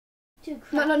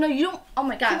No, you don't. Oh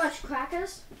my gosh. Too much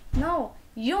crackers? No,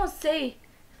 you don't say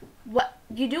what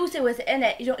you do. Say what's in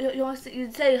it. You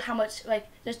say how much. Like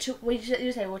there's too. Well,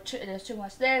 you say well, there's too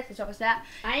much this. There's too much that.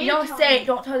 You don't say.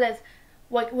 Don't tell us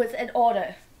what was in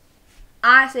order.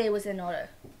 I say it was in order.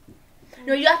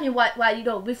 No, you asked me what you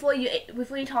do before you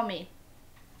tell me.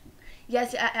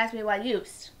 Yes, you asked me what I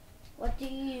used. What do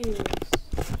you use?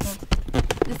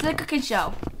 This is a cooking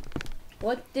show.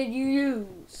 What did you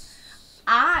use?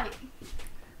 I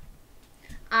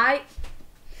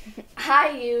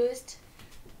used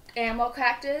animal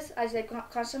crackers. I just like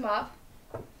crunch them up.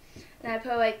 Then I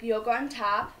put like yogurt on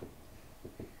top.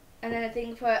 And then I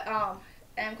think put animal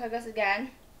crackers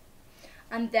again.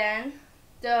 And then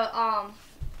the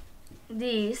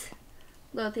these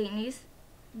little thingies.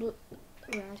 The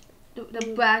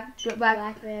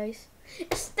blackberries.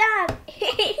 Stop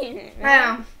eating it.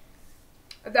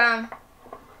 Then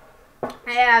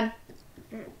and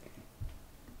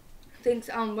things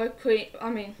whipped cream. I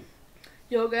mean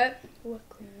yogurt. What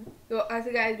cream? I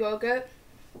think I had yogurt.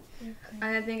 And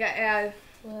I think I add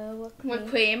whipped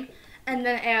cream. And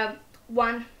then I add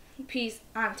one piece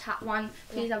on top, one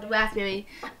piece of the raspberry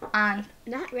on.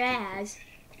 Not raz.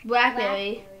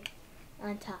 Blackberry.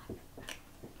 On top.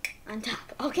 On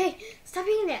top. Okay, stop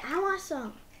eating it. I want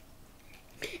some.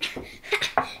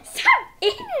 Stop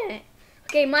eating it.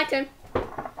 Okay, my turn.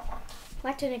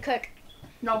 My turn to cook.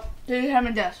 No, do you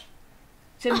have this?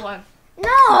 Same one.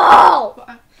 No!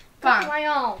 Fine. Cook my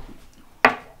own.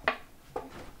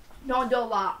 Don't do a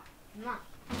lot. I'm not.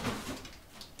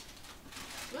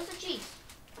 Where's the cheese?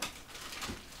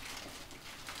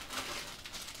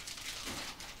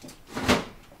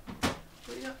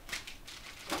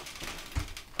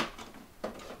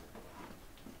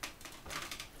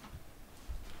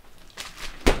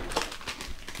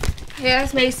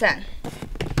 Here's Mason.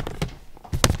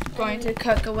 Going to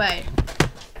cook away.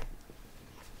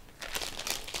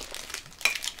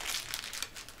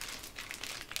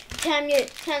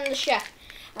 Tell the chef.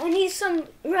 I need some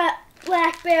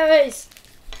blackberries.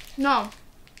 No.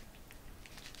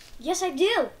 Yes, I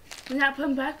do. We're not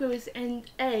putting blackberries in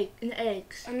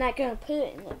eggs. I'm not gonna put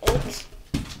it in the eggs.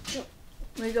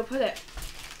 Where you gonna put it?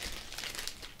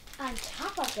 On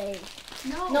top of the egg.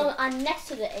 No. No, on next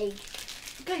to the egg.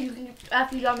 Okay, you can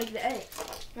after you don't make the egg.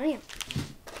 I am.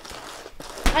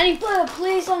 I need butter,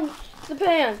 please, on the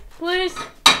pan, please.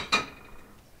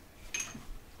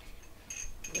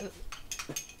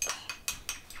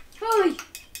 Hurry!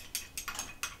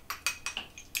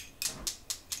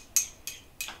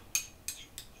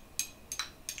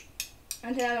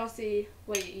 Until I don't see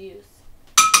what you use.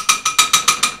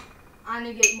 I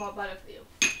need to get more butter for you.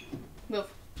 Move.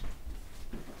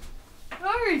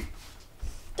 Hurry!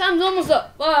 Time's almost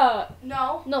up.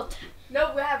 No. No.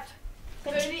 No, we have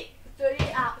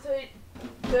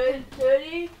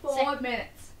 34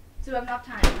 minutes. So we have enough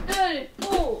time.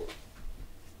 34.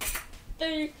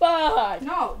 35.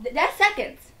 No, that's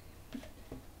seconds.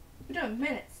 We're doing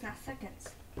minutes, not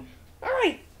seconds.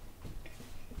 Hurry!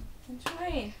 I'm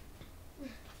trying.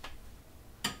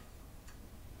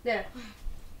 There.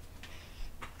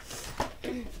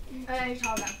 And then you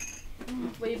told them.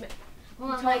 What you make? You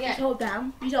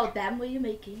told them what you're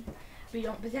making. But you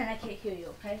don't pretend I can't hear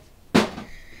you, okay?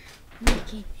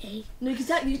 Making eggs. No,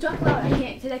 you talk louder.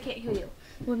 I can't hear you.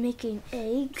 We're making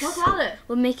eggs. Talk louder.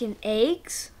 We're making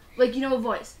eggs. Like you know a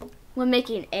voice. We're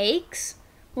making eggs.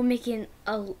 We're making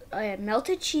a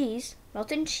melted cheese.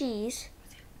 Melted cheese.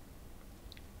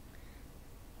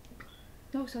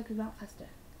 No, so I can mount faster.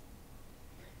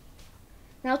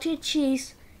 Melted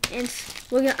cheese, and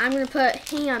I'm gonna put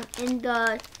ham in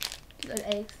the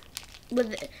eggs.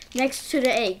 Next to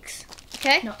the eggs.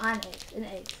 Okay? No, on eggs. In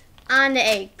eggs. On the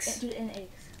eggs. Do it in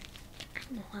eggs.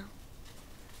 I know how.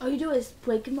 All you do is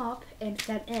break them up and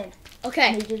set them in.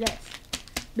 Okay. And you do this.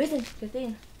 Listen, good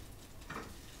thing.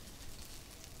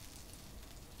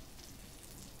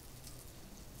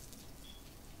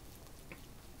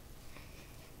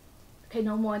 Okay,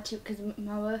 no more too, because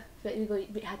Mama,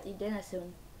 we have to eat dinner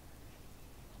soon.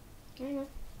 I know.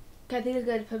 Okay, I think it's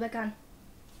good. Put it back on.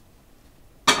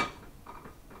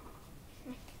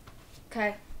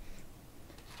 Okay.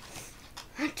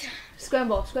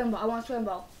 Scramble. I want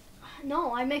scramble.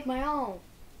 No, I make my own.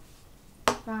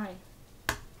 Fine.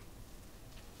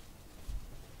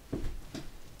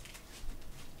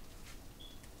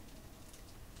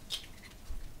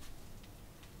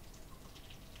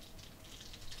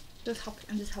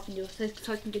 I'm just helping you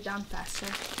so I can get down faster.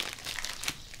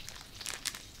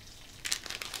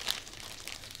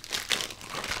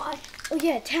 Oh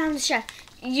yeah, turn on the chef.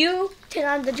 You turn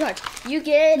on the judge. You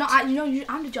get. No,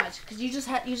 I'm the judge because you just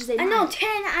said I know 10.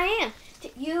 I am.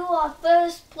 You are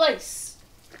first place.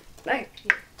 Right.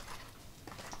 Yeah.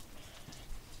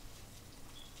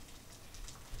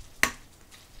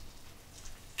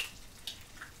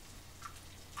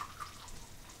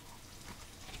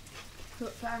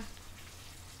 Look, fine.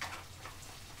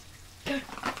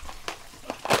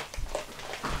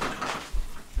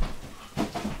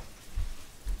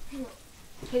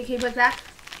 Can you put that?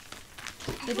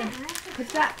 Put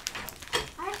that.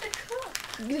 I have to cook.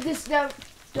 This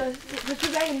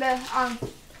put that in the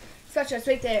such as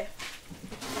right there.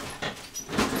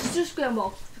 Just do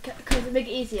scramble because it make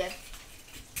it easier.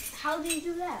 How do you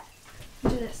do that? Do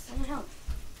this. I'm gonna help.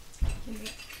 You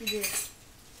do this.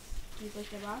 You push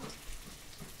the box.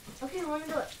 Okay, I want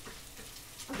to do it.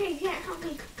 Okay, you can't help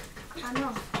me. I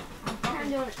know. I'm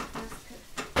doing it.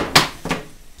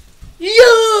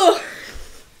 Yeah.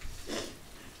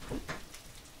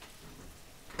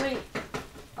 Wait.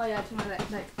 Oh yeah, to my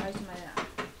right. Like right to my left.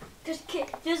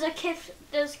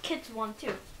 There's kids one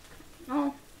too.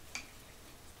 Oh.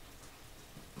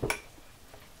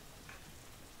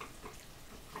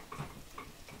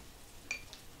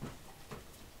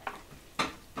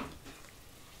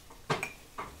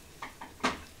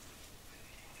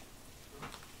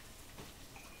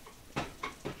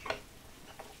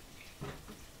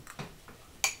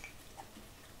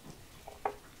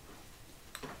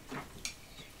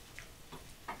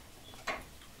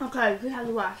 Okay, we have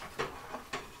the rest.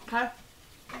 Okay?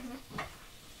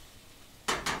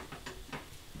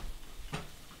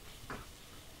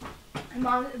 If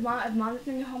mom's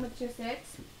gonna get home at just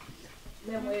 6,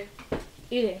 then we're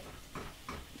eating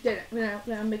dinner.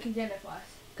 We're making dinner for us.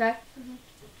 Okay?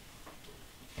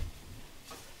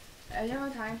 Are you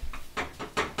on time?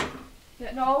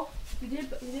 Yeah, no, you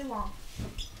did wrong.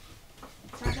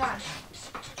 It's not done.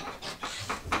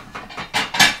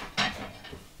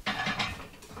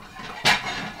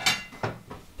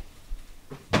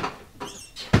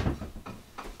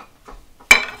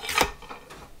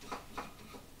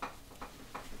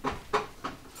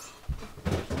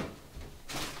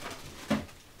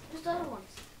 Other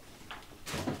ones.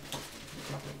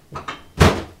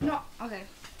 No, okay.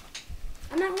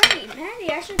 I'm not ready,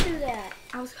 Maddie. I should do that.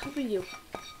 I was helping you.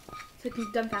 So it can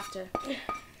be done faster.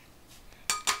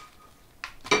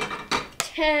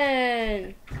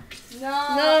 10. No.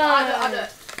 I'll do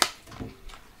it.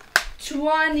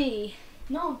 20.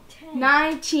 No, 10.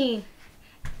 19.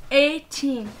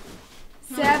 18.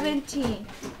 17.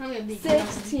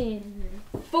 16.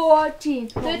 14.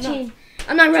 13.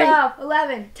 I'm not ready. 12.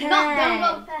 11. 10. Don't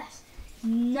go fast.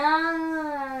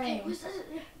 9. Hey, what's that?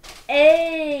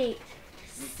 8.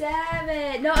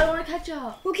 7. No, I don't want to catch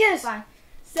up. Who cares? Fine.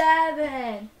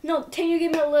 7. No, 10, you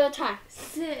give me a little time.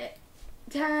 6.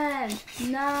 10.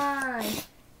 9.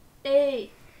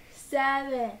 8.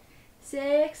 7.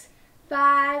 6.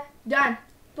 5. Done.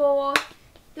 4.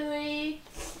 3.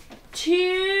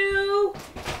 2.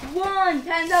 1.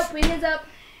 Hands up. Put your hands up.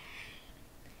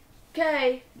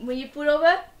 Okay. When you put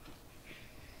over.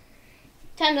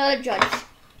 10 other judges.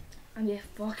 I'm your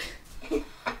fuck.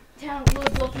 10 we're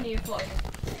both in your foot.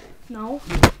 No.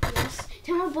 Yes.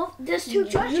 10 we're both. There's 2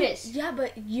 judges. Yeah,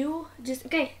 but you just.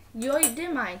 Okay. You already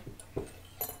did mine.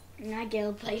 And I get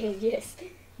a bite. Yes.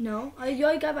 No. You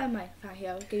already got mine. Fine,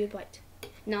 here, I'll give you a bite.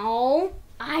 No,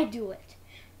 I do it.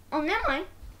 Oh, never mind.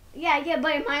 Yeah, I get a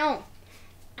bite of my own.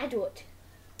 I do it.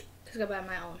 Because I got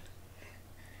my own.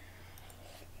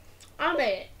 I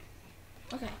made it.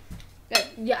 Okay. Good.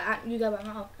 Yeah, you got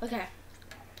my own. Okay.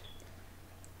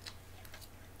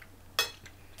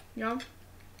 No?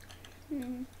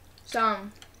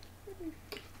 Some.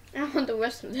 I want the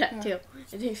rest of that too.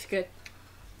 It tastes good.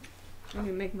 I'm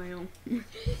gonna make my own.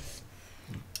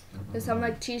 There's some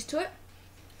like cheese to it.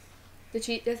 The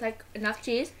cheese, there's like enough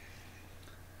cheese.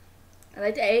 I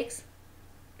like the eggs.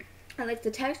 I like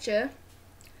the texture.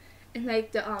 And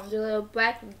like the little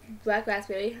black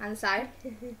raspberry on the side.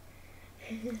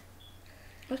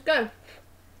 It's good.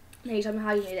 Now you tell me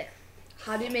how you made it.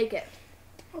 How do you make it?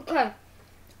 Okay.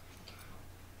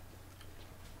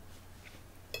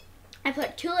 I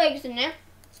put 2 eggs in there.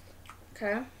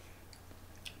 Okay.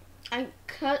 With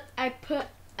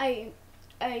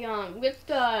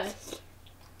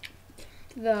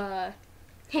the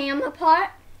ham apart,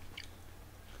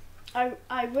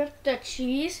 I ripped the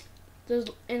cheese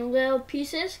in little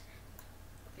pieces,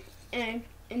 and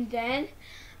then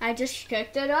I just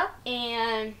scraped it up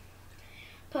and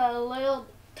put a little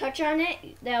touch on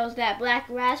it. That was that black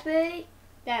raspberry,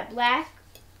 that black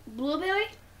blueberry,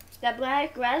 that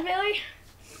black raspberry.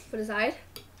 For the side.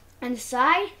 On the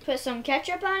side, put some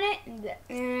ketchup on it,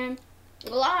 and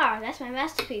Lar, that's my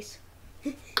masterpiece.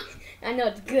 I know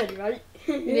it's good, right?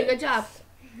 You did a good job.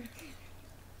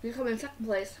 You come in second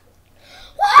place.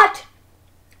 What?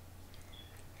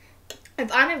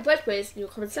 If I'm in first place, you'll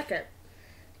come in second.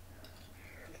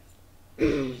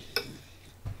 And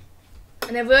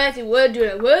if we're actually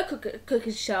doing a real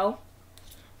cooking show,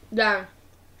 then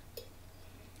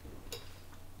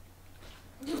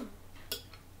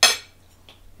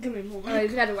Give me more. you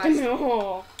gotta watch. Give me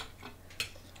more.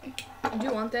 Do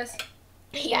you want this?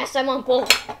 Yes, I want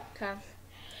both. Okay.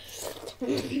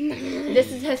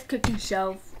 This is his cooking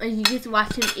show, and you get to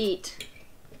watch him eat.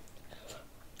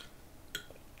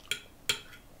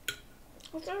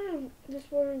 I thought this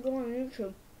was going on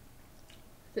YouTube.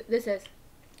 This is.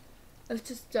 It's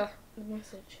just the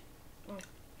message. Oh.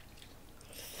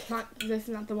 This is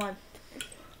not the one.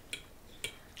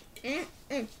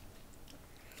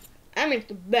 I make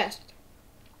the best.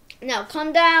 Now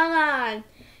come down on.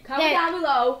 Comment down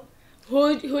below.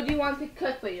 Who do you want to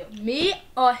cook for you? Me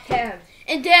or him?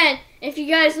 And then if you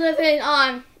guys live in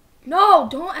No,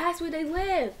 don't ask where they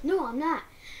live. No, I'm not.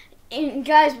 And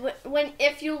guys,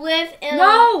 if you live in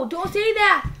No, don't say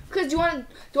that. Cause do you want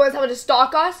someone to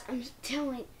stalk us? I'm just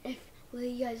telling where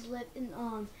you guys live in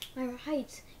Myra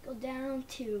Heights, go down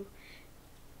to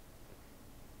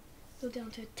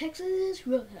Texas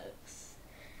Roadhouse.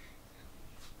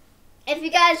 If you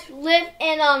guys live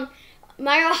in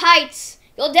Myra Heights,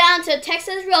 go down to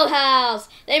Texas Roadhouse.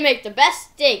 They make the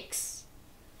best steaks.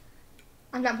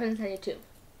 I'm not putting this on YouTube.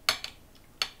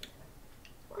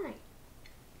 Why?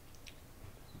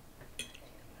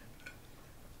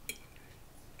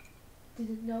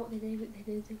 No, they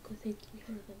didn't because they live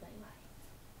in my life.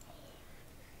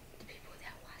 The people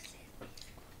that watch this,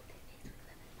 they live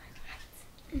in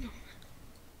my life.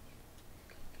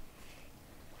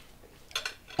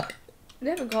 They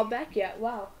haven't called back yet.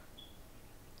 Wow.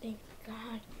 Thank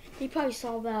God. He probably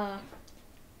saw the.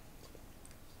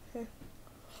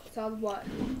 Saw what?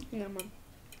 No, Mom.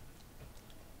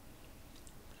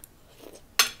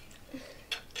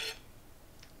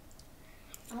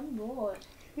 I'm bored.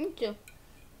 Me too.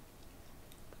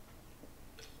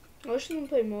 I wish we could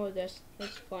play more of this.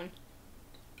 It's fun.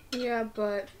 Yeah,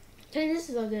 but This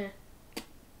is all there.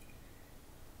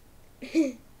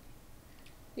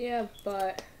 yeah,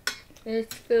 but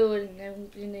it's food,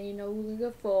 and then you know we're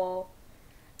gonna get full,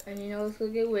 and you know it's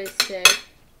gonna get wasted.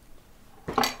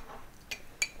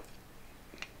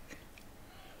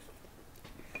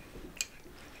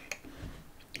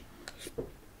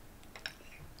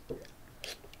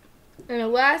 And the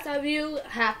last of you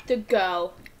have to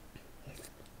go.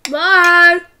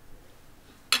 Bye.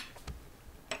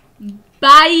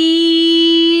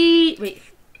 Bye. Wait.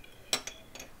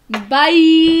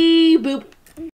 Bye. Boop.